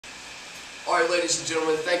Alright, ladies and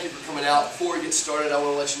gentlemen, thank you for coming out. Before we get started, I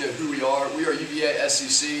want to let you know who we are. We are UVA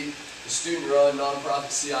SEC, a student-run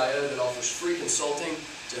nonprofit CIO that offers free consulting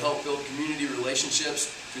to help build community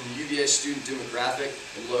relationships between the UVA student demographic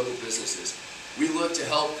and local businesses. We look to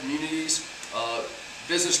help communities,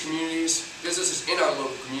 businesses in our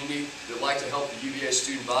local community that like to help the UVA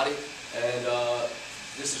student body, and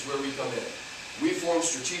this is where we come in. We form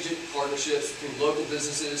strategic partnerships between local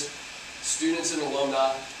businesses, students and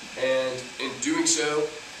alumni, and in doing so,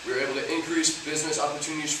 we're able to increase business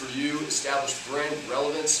opportunities for you, establish brand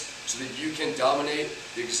relevance so that you can dominate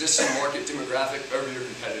the existing market demographic over your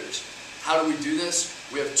competitors. How do we do this?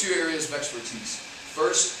 We have two areas of expertise.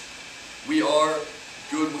 First, we are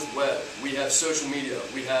good with web. We have social media.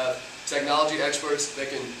 We have technology experts that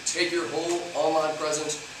can take your whole online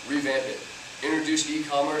presence, revamp it, introduce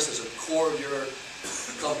e-commerce as a core of your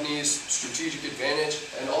company's strategic advantage,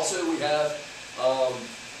 and also we have a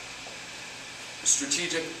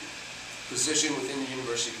strategic position within the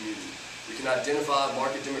university community. We can identify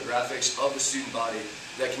market demographics of the student body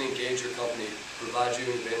that can engage your company, provide you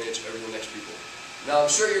an advantage over the next people. Now, I'm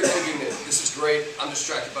sure you're thinking that this is great, I'm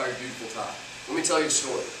distracted by your beautiful tie. Let me tell you a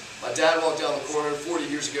story. My dad walked down the corner 40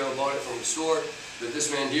 years ago and bought it from a store that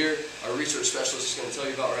this man here, our research specialist, is going to tell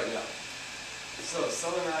you about right now. So,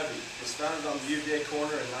 Southern Ivy was founded on the UVA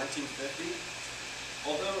corner in 1950.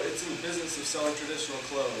 Although it's in the business of selling traditional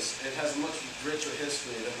clothes, it has a much richer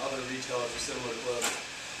history than other retailers of similar clothing.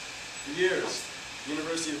 For years, the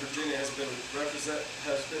University of Virginia has been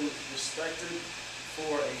respected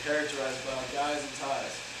for and characterized by guys in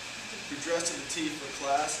ties, who dress to the T for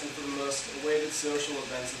class and for the most awaited social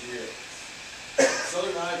events of the year.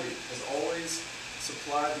 Southern Ivy has always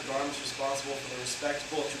supplied the garments responsible for the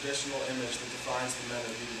respectable traditional image that defines the men of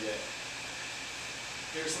UVA.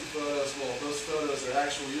 Here's some photos. Well, those photos are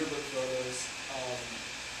actual yearbook photos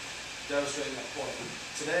demonstrating that point.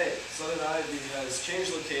 Today, Southern Ivy has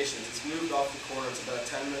changed locations. It's moved off the corner. It's about a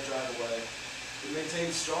 10-minute drive away. It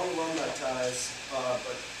maintains strong alumni ties,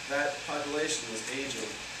 but that population is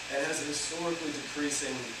aging and has a historically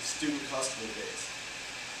decreasing student customer base.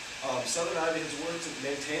 Southern Ivy has worked to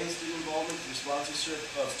maintain the student involvement through sponsorship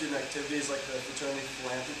of student activities like the fraternity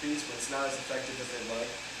philanthropies, but it's not as effective as they'd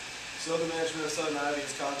like. So the management of Southern Ivy has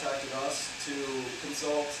contacted us to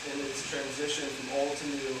consult in its transition from old to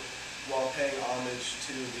new while paying homage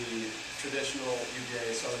to the traditional UVA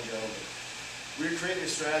Southern gentleman. We're creating a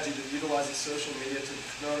strategy that utilizes social media to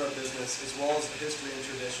promote our business as well as the history and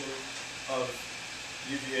tradition of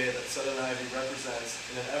UVA that Southern Ivy represents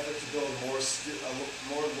in an effort to build a more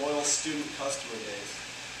loyal student customer base.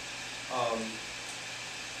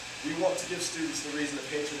 We want to give students the reason to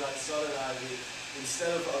patronize Southern Ivy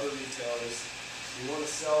instead of other retailers. We want to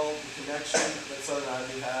sell the connection that Southern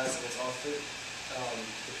Ivy has and its the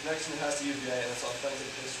connection it has to UVA and its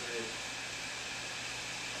authentic history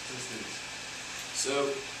to the students.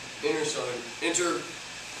 So, enter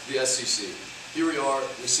the SEC. Here we are,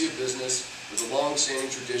 we see a business with a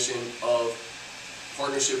long-standing tradition of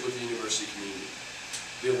partnership with the university community.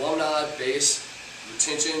 The alumni base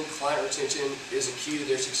retention, client retention, is a key to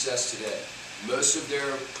their success today. Most of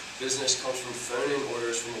their business comes from phone-in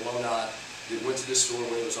orders from alumni that went to this store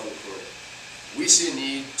when it was on the corner. We see a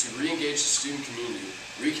need to re-engage the student community,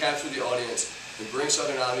 recapture the audience, and bring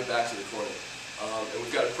Southern Ivy back to the corner. And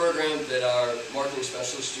we've got a program that our marketing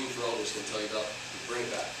specialist, Gene Ferrell, is going to tell you about to bring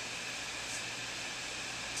it back.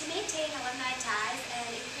 To maintain alumni ties and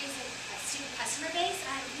increase a student customer base,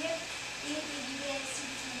 we at the UVA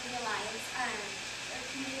Student Community Alliance, or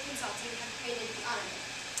Community Consulting, have created the Honorman,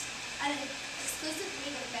 an exclusive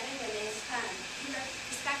league of men and women who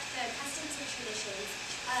respect the customs and traditions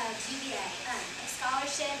of UVA, of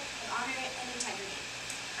scholarship, of honor, and integrity.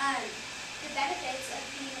 The benefits of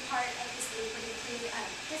being a part of this league would include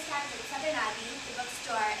discounts at Southern Ivy, the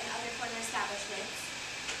bookstore, and other corner establishments,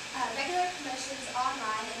 regular promotions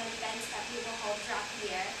online and at events that we will hold throughout the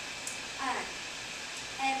year, and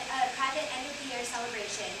a private end-of-the-year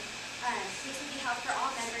celebration, which would be held for all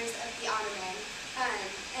members of the Honormen,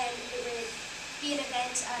 and it would be an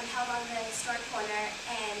event held on the historic corner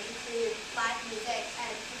and include live music and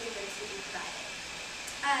food and drinks would be provided.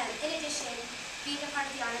 In addition, being a part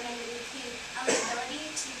of the Honormen would include eligibility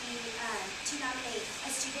to nominate a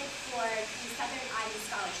student for the Southern Ivy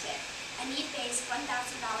Scholarship, a need-based $1,000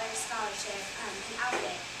 scholarship, an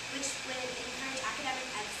outfit, which would encourage academic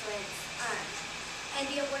excellence, and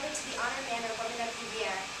be awarded to the Honor Man or Woman of the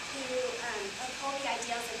Year who uphold the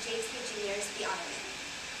ideals of James K. Jr.'s The Honorman.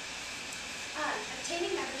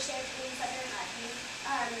 Obtaining membership in Southern Ivy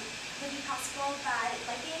would be possible by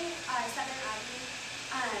liking Southern Ivy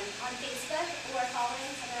on Facebook or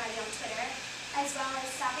following Southern Ivy on Twitter,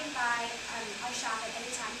 our shop at any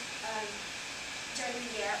time during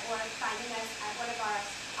the year or finding us at one of our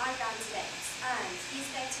on-grounds events. These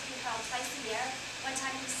events will be held twice a year, one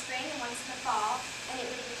time in the spring and once in the fall, and it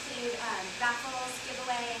would include raffles,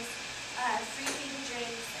 giveaways, free food and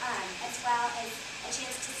drinks, as well as a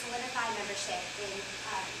chance to solidify membership in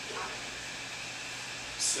the Honorman.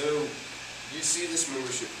 So, you see this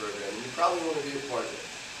membership program, and you probably want to be a part of it.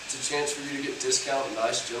 It's a chance for you to get discount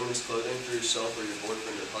nice gentlemen's clothing for yourself or your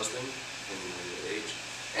boyfriend or husband, depending on your age.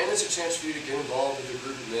 And it's a chance for you to get involved with a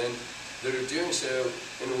group of men that are doing so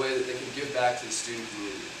in a way that they can give back to the student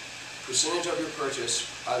community. Percentage of your purchase,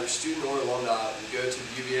 either student or alumni, will go to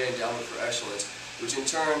the UVA Endowment for Excellence, which in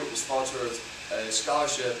turn will sponsor a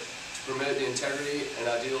scholarship to promote the integrity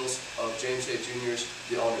and ideals of James Tate Jr.'s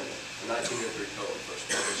The Honorman, a 1903 poem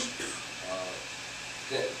first published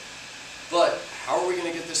then. But how are we going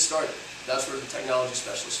to get this started? That's where the technology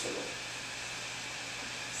specialists come in.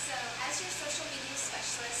 So, as your social media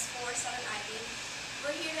specialist for Southern Ivy,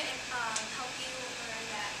 we're here to help you learn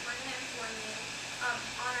that we're going to inform you on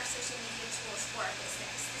our social media tools for our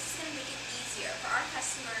business. This is going to make it easier for our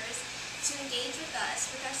customers to engage with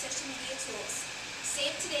us with our social media tools, stay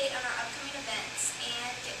up to date on our upcoming events,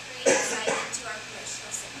 and get free insight into our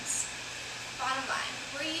promotional sales. Bottom line,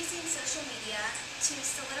 we're using social media to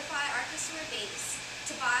solidify our customer base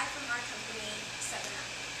to buy from our company, Southern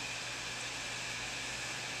Ivy.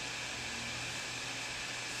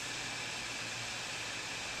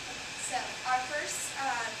 So, our first,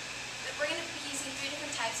 we're going to be using 3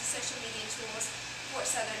 different types of social media tools for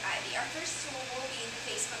Southern Ivy. Our first tool will be the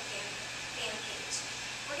Facebook fan page.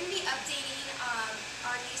 We're going to be updating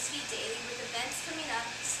our newsfeed daily with events coming up,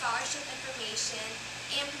 scholarship information,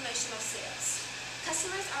 and promotional sales.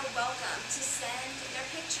 Customers are welcome to send their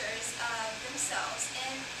pictures of themselves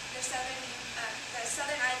in their the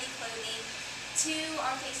Southern Ivy clothing to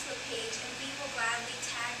our Facebook page, and we will gladly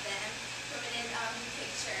tag them from an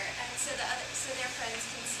picture, and so their friends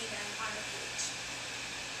can see them on the page.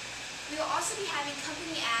 We will also be having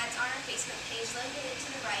company ads on our Facebook page located to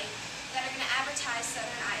the right that are going to advertise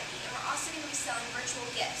Southern Ivy, and we're also going to be selling virtual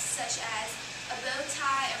gifts such as a bow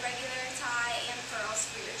tie, a regular tie, and pearls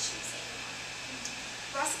for your choosing.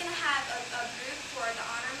 We're also going to have a group for the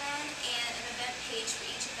Honormen and an event page for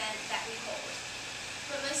each event that we hold.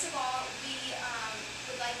 But most of all, we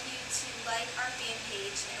would like you to like our fan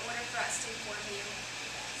page in order for us to inform you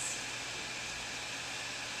the best.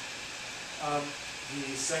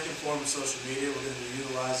 The second form of social media we're going to be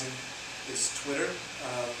utilizing is Twitter.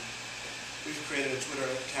 We've created a Twitter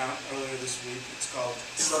account earlier this week. It's called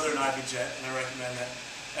Southern Ivy Jet, and I recommend that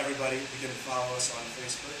everybody begin to follow us on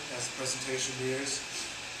Facebook as the presentation nears.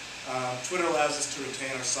 Twitter allows us to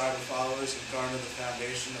retain our cyber followers and garner the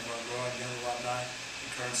foundation of our growing young alumni and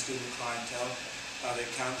current student clientele. The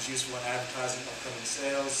account is useful in advertising upcoming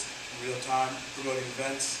sales in real time, promoting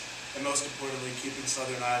events, and most importantly, keeping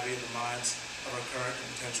Southern Ivy in the minds of our current and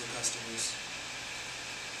potential customers.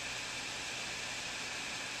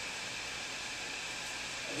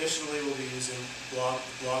 Additionally, we'll be using the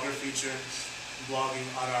blogger feature, blogging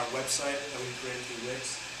on our website that we created through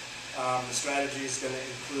Wix. The strategy is going to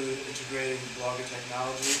include integrating blogger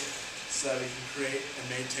technology so that we can create and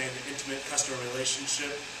maintain the intimate customer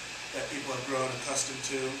relationship that people have grown accustomed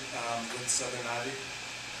to with Southern Ivy.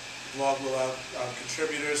 The blog will allow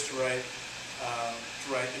contributors to write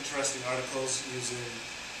interesting articles using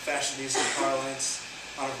fashionista parlance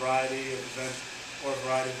on a variety of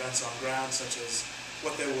events on ground, such as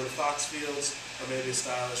what they wore to Foxfields, or maybe a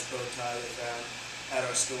stylish bow tie they found at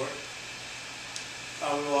our store.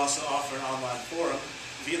 We will also offer an online forum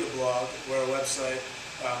via the blog, or a website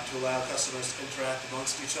to allow customers to interact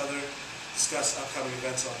amongst each other, discuss upcoming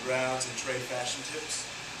events on grounds, and trade fashion tips.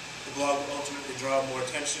 The blog will ultimately draw more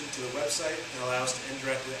attention to the website and allow us to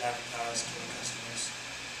indirectly advertise to our customers.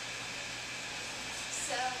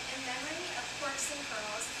 So, in memory of Quirks and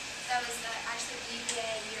Curls, that was actually the UVA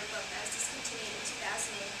yearbook that was discontinued in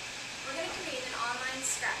 2008, we're going to create an online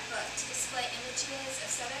scrapbook to display images of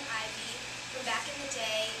Southern Ivy from back in the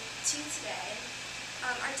day to today,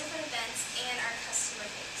 our different events, and our customer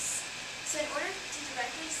base. So in order to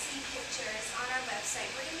directly see pictures on our website,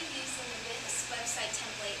 we're going to be using the website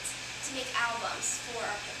templates to make albums for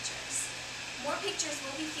our pictures. More pictures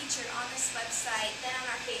will be featured on this website than on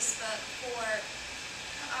our Facebook for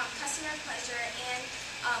customer pleasure, and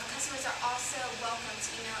customers are also welcome to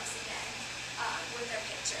email us again with their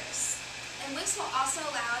pictures. And Wix will also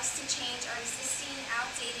allow us to change our existing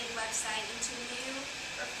outdated website into a new,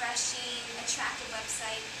 refreshing, attractive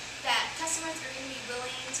website that customers are going to be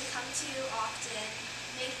willing to come to often,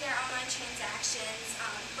 make their online transactions,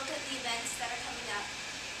 look at the events that are coming up,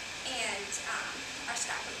 and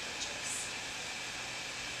scrapbook pictures.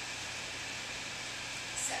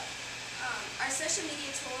 So, our social media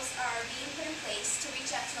tools are being put in place to reach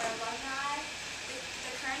out to our alumni,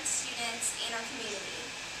 the current students, and our community.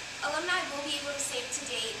 Alumni will be able to stay up to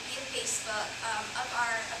date via Facebook of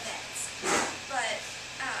our events, but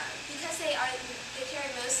because they carry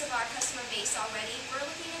most of our customer base already, we're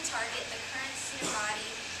looking to target the current student body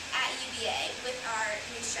at UVA with our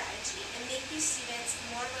new strategy and make these students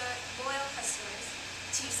more loyal customers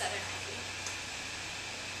to Southern Ivy.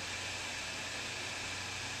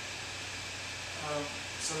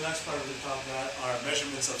 So the next part we're going to talk about are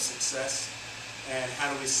measurements of success and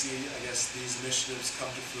how do we see, I guess, these initiatives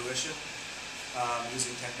come to fruition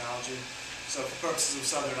using technology. So for purposes of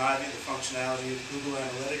Southern Ivy, the functionality of Google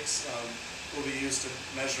Analytics will be used to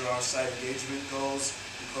measure our site engagement goals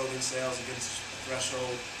and clothing sales against a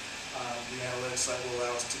threshold the analytics site will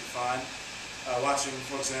allow us to define. Watching,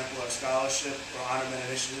 for example, our scholarship or honorment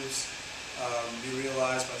initiatives be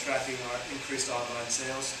realized by tracking our increased online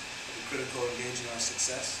sales will be critical in gauging our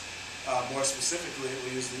success. More specifically,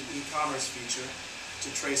 we'll use the e-commerce feature to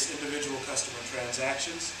trace individual customer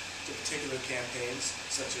transactions to particular campaigns,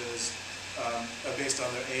 such as based on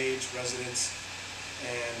their age, residence,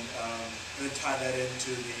 and then tie that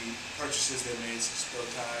into the purchases they made, such as bow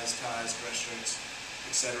ties, dress shirts,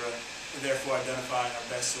 etc., and therefore identifying our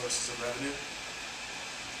best sources of revenue.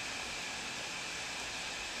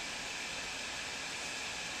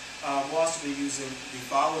 We'll also be using the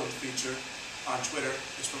following feature on Twitter,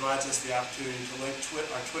 which provides us the opportunity to link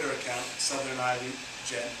our Twitter account, Southern Ivy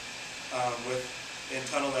Gen, and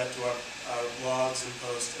tunnel that to our blogs and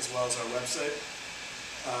posts as well as our website.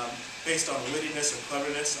 Based on the wittiness or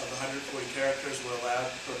cleverness of the 140 characters we're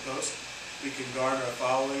allowed per post, we can garner a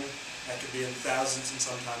following that could be in thousands and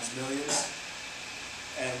sometimes millions,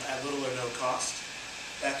 and at little or no cost.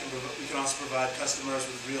 We can also provide customers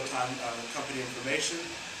with real-time company information,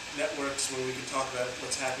 networks where we can talk about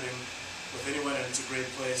what's happening with anyone, and it's a great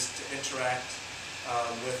place to interact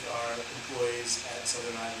with our employees at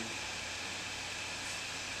Southern Ivy.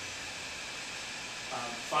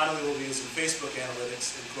 Finally, we'll be using Facebook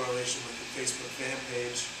Analytics in correlation with the Facebook fan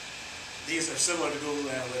page. These are similar to Google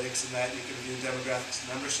Analytics in that you can view demographics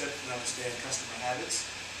and membership and understand customer habits.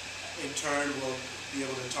 In turn, we'll be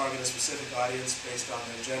able to target a specific audience based on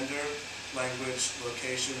their gender, language,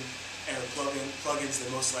 location, and the plugins they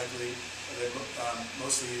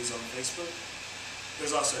mostly use on Facebook.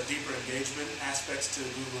 There's also deeper engagement aspects to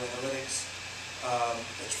Google Analytics,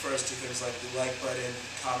 which refers to things like the like button,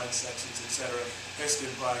 comment sections, etc.,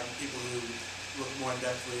 basically implying people who look more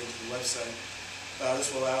in-depthly into the website.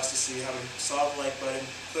 This will allow us to see how we saw the like button,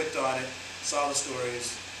 clicked on it, saw the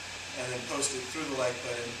stories, and then posted through the like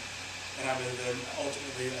button, and how we then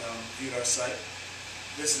ultimately viewed our site.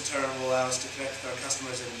 This in turn will allow us to connect with our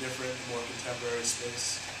customers in a different and more contemporary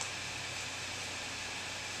space.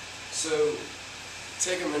 So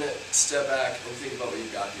take a minute, step back, and think about what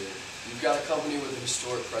you've got here. You've got a company with a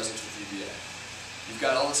historic presence with UVA. You've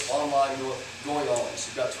got all this online going on.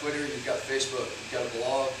 So you've got Twitter, you've got Facebook, you've got a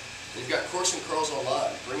blog, and you've got Course and Curls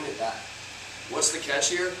Online, bringing it back. What's the catch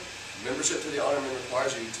here? Membership to the Honorman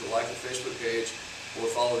requires you to like the Facebook page or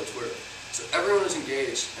follow the Twitter. So everyone is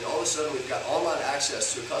engaged, and all of a sudden we've got online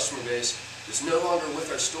access to a customer base that's no longer with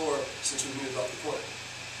our store since we moved off the corner.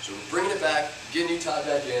 So we're bringing it back, getting you tied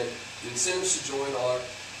back in. The incentives to join are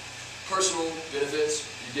personal benefits.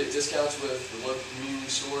 You get discounts with the local community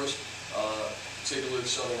stores, particularly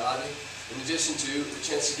Southern Ivy. In addition to the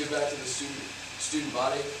chance to give back to the student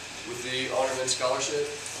body with the Honorman Scholarship.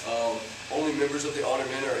 Only members of the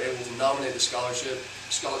Honorman are able to nominate the scholarship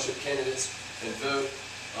candidates, and vote.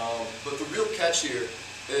 But the real catch here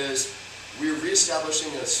is we're reestablishing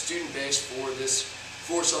a student base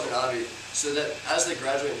for Southern Ivy so that as they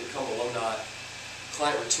graduate and become alumni,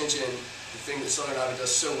 client retention, the thing that Southern Ivy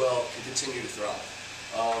does so well, can continue to thrive.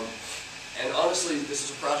 And honestly, this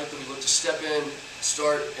is a project that we look to step in,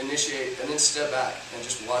 start, initiate, and then step back and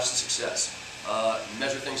just watch the success.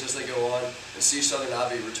 Measure things as they go on, and see Southern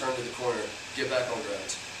Ivy return to the corner, get back on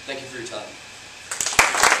grounds. Thank you for your time.